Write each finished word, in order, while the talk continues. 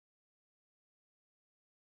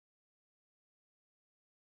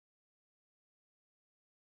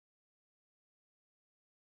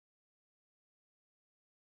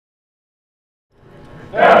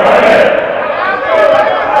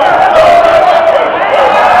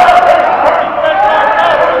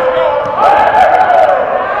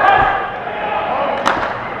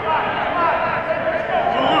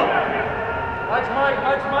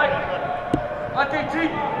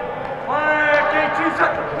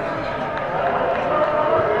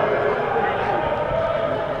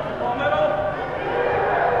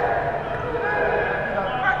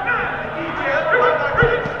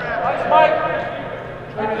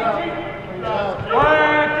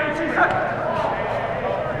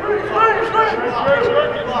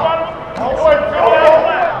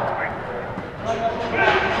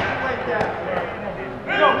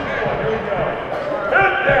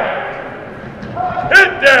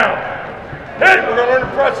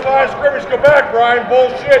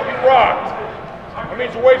Bullshit, you rocked. That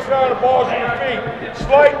means the weight's not on the balls of your feet.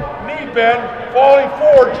 Slight knee bend, falling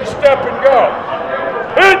forward, just step and go.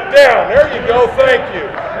 Hit down, there you go, thank you.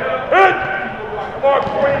 Hit. Come on,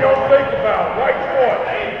 Queen, don't think about it. Right foot.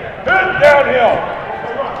 Hit downhill.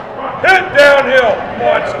 Hit downhill. Come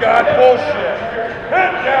on, Scott, bullshit.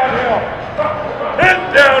 Hit downhill. Hit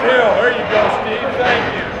downhill. There you go, Steve, thank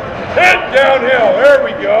you. Hit downhill, there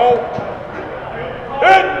we go.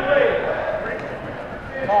 Hit.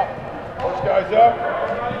 Those guys up.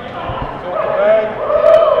 Tilt the bag.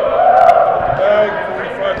 Tilt the bag.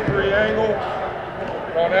 45-degree angle.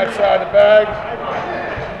 Get on that side of the bag.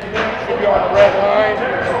 Should be on the red line.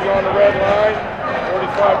 Should be on the red line.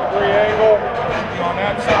 45-degree angle. Be on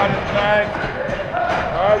that side of the bag.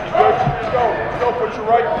 All right, you good? Let's go. Let's go. Put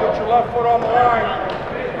your left foot on the line.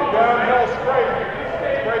 Downhill straight.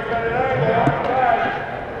 Straight at an angle on the bag.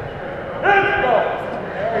 Let's go.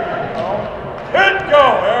 There you go. Hit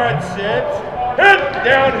go, that's it. Hit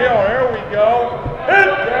downhill, there we go. Hit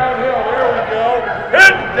downhill, there we go.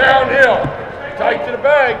 Hit downhill. Tight to the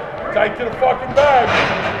bag, tight to the fucking bag.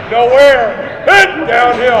 Nowhere. Hit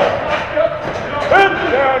downhill. Hit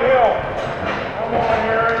downhill. Come on,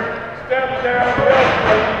 Harry. Step downhill,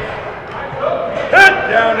 please. Hit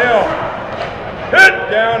downhill. Hit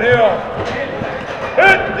downhill.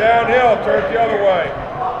 Hit downhill. Turn it the other way.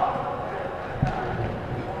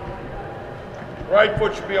 Right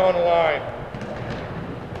foot should be on the line.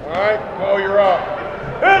 All right, go, you're up.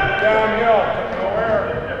 Hit downhill,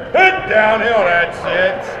 nowhere. Hit downhill, that's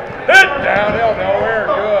it. Hit downhill, nowhere,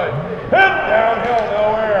 good. Hit downhill,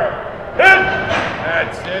 nowhere. Hit,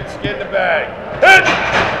 that's it, skin the bag. Hit,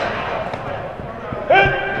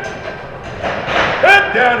 hit, hit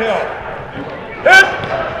downhill. Hit,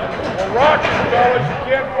 we're rocking, fellas, you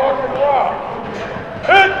can't fucking rock.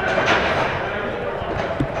 Hit.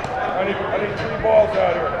 I need 3 balls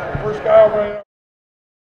out here. First guy over there.